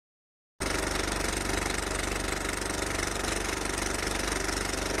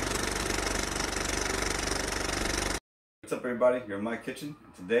What's up, everybody? You're in my kitchen.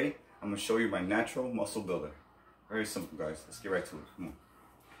 Today I'm going to show you my natural muscle builder. Very simple, guys. Let's get right to it. Come on.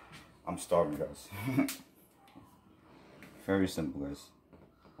 I'm starving, guys. Very simple, guys.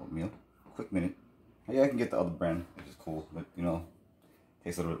 Oatmeal. Quick minute. Yeah, I can get the other brand, which is cool, but you know, it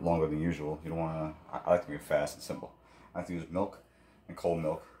takes a little bit longer than usual. You don't want to. I like to make it fast and simple. I like to use milk and cold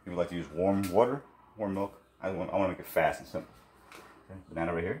milk. People like to use warm water, warm milk. I want to make it fast and simple. Okay.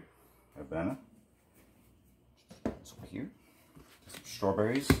 Banana right here. Got a banana. It's over here. Some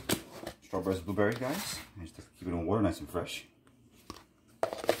strawberries. Strawberries, blueberries, guys. I just keep it in water, nice and fresh.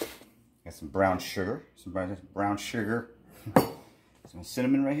 Got some brown sugar. Some brown sugar. Some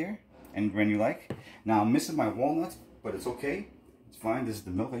cinnamon right here. Any brand you like. Now I'm missing my walnuts, but it's okay. It's fine. This is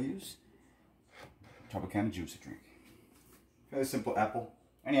the milk I use. Tropicana juice to drink. Very simple apple.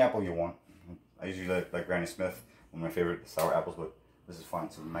 Any apple you want. I usually like Granny Smith. One of my favorite sour apples, but this is fine.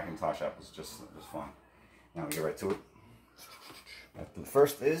 So Macintosh apples just fine. Now we get right to it. The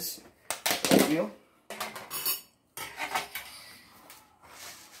first is oatmeal.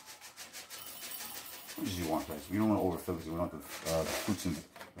 How much do you want, guys? You don't want to overfill because we don't want the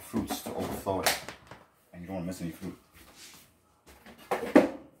fruits to overflow it, and you don't want to miss any fruit. So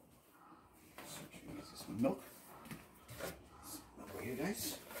some milk. Over here,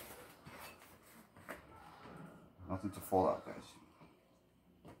 guys. Nothing to fall out, guys.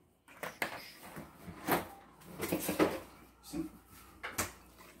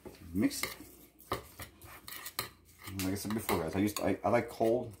 Mix it. Like I said before, guys, I like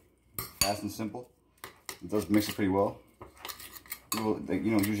cold, fast and simple. It does mix it pretty well. People,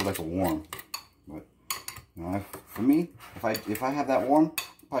 you know, usually like a warm, but you know, for me, if I have that warm,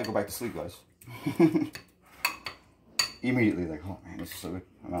 I'll probably go back to sleep, guys. Immediately, like, oh man, this is so good.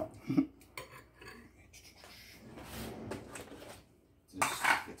 I'm out. Just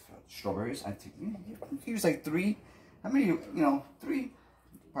get strawberries. I take, use like 3. How many? You know, 3.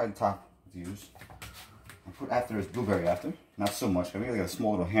 Probably the top to use. I put after is blueberry after. Not so much. I got a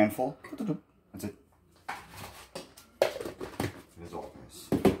small little handful. That's it. That's all, guys.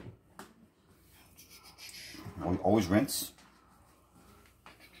 Always rinse.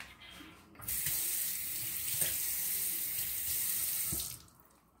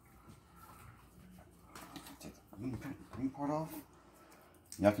 Take the green part off.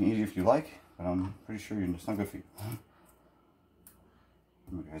 Y'all can eat it if you like, but I'm pretty sure it's not good for you.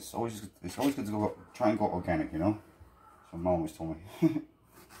 It's always good to go try and go organic, you know. So Mom always told me. Okay,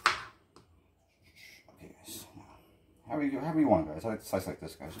 guys. However you want, guys. I like to slice like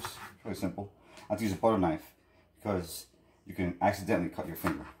this, guys. Just really simple. I have to use a butter knife because you can accidentally cut your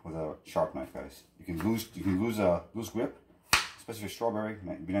finger with a sharp knife, guys. You can lose grip, especially with strawberry.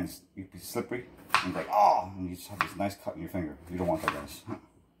 It be slippery, and you're like, oh, and you just have this nice cut in your finger. You don't want that, guys.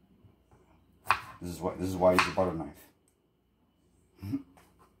 This is why I use a butter knife.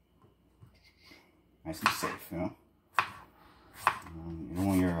 Nice and safe, you know. You don't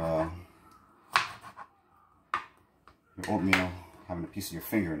want your oatmeal having a piece of your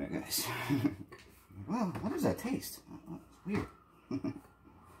finger in it, guys. Well, what does that taste? Oh, it's weird.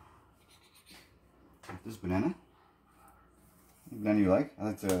 This banana. Any banana you like? I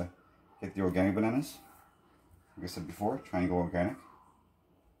like to get the organic bananas. Like I said before, trying to go organic.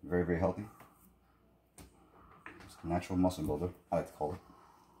 Very, very healthy. It's a natural muscle builder, I like to call it.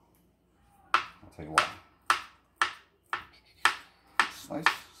 I'll tell you why. Slice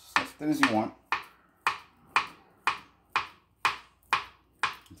as thin as you want.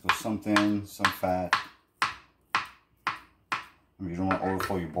 Throw some thin, some fat. I mean, you don't want to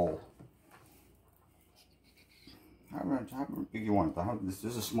overflow your bowl. However big you want it. This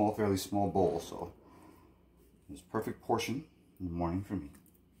is a fairly small bowl, so it's perfect portion in the morning for me.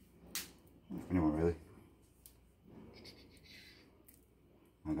 For anyone, really.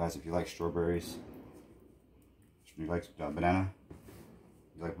 Now, guys, if you like strawberries, if you like banana,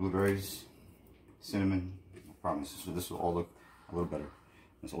 you like blueberries, cinnamon, no problem. So this will all look a little better.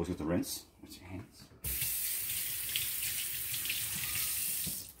 It's always good to rinse with your hands.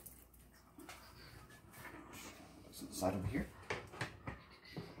 This side over here.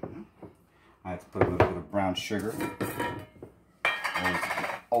 I have to put a little bit of brown sugar.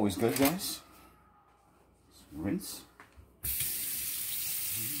 Always good, guys. Rinse.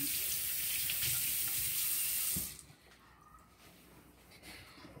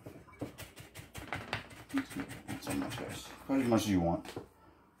 Not so much, guys. Put as much as you want. As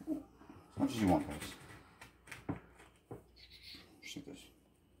much as you want, guys. Just like this.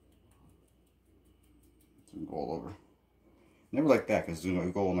 It's gonna go all over. Never like that, because you know,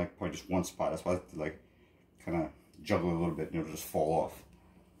 you go in like probably just one spot. That's why I like to like kind of juggle it a little bit, and it'll just fall off.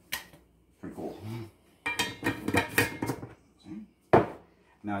 Pretty cool.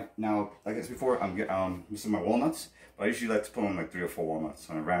 Now, like I said before, I'm missing my walnuts, but I usually like to put on like 3 or 4 walnuts.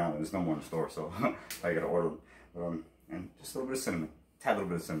 And I ran out, there's no more in the store, so I gotta order them. And just a little bit of cinnamon, tad little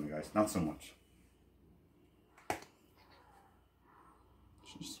bit of cinnamon, guys, not so much.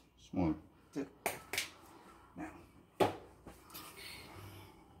 Just small tip. Now, you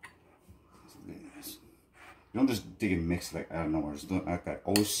don't just dig and mix like out of nowhere. Just do it like that.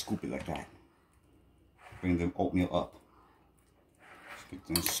 Always scoop it like that. Bring the oatmeal up.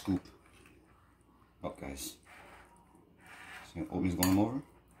 Then scoop up, guys. See how oatmeal's going over?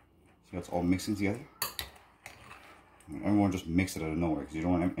 See how it's all mixing together? And everyone just mix it out of nowhere because you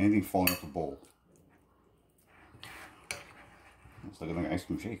don't want anything falling off the bowl. It's looking like an ice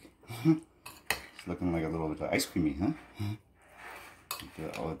cream shake. It's looking like a little bit ice creamy, huh?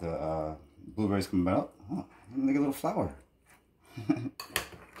 The blueberries coming up. Oh, like a little flower. A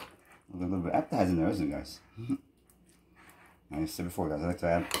little bit appetizing there, isn't it, guys? Like I said before, guys, I like to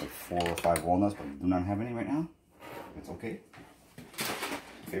add like 4 or 5 walnuts, but I do not have any right now. It's okay.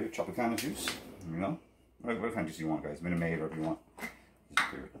 Favorite Tropicana juice, you know? What kind of juice you want, guys? Minute Maid, or whatever you want. It's your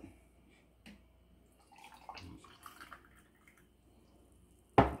favorite.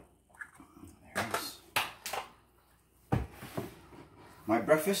 There it is. My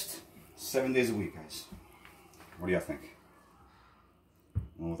breakfast, 7 days a week, guys. What do y'all think?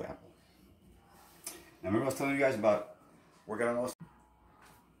 One with apple. Now, remember I was telling you guys about working on those?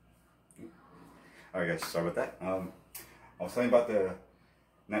 Alright guys, sorry about that. I was telling you about the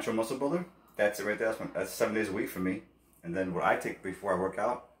Natural Muscle Builder. That's it right there. That's 7 days a week for me. And then what I take before I work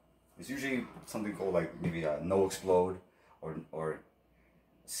out is usually something called like maybe No Explode or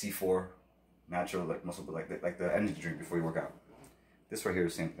C4 natural like muscle, like the energy drink before you work out. This right here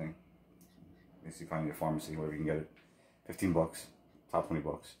is the same thing. Basically, find your pharmacy, wherever you can get it. 15 bucks, top 20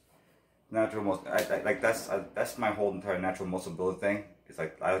 bucks. Natural muscle, like that's my whole entire natural muscle builder thing. It's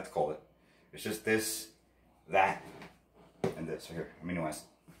like I like to call it. It's just this, that, and this right here. Amino acid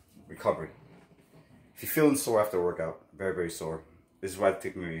recovery. If you're feeling sore after a workout, very very sore, this is why it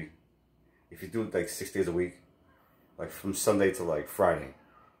takes me. If you do it like 6 days a week, like from Sunday to like Friday,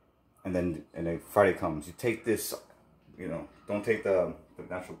 and then Friday comes, you take this. You know, don't take the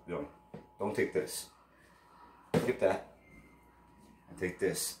natural. You know, don't take this. Skip that. And take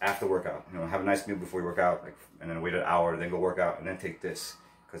this after workout. You know, have a nice meal before you work out, like, and then wait an hour, then go work out, and then take this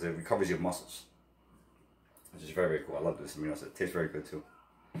because it recovers your muscles. Which is very very cool. I love this amino acid. It tastes very good too.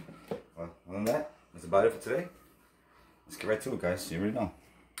 Well, other than that, that's about it for today. Let's get right to it, guys. You already know.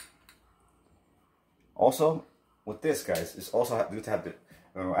 Also, with this, guys, it's also good to have the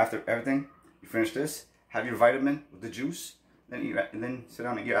after everything you finish this, have your vitamin with the juice, then eat, and then sit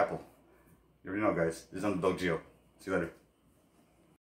down and eat your apple. You already know, guys. This is Underdog Gio. See you later.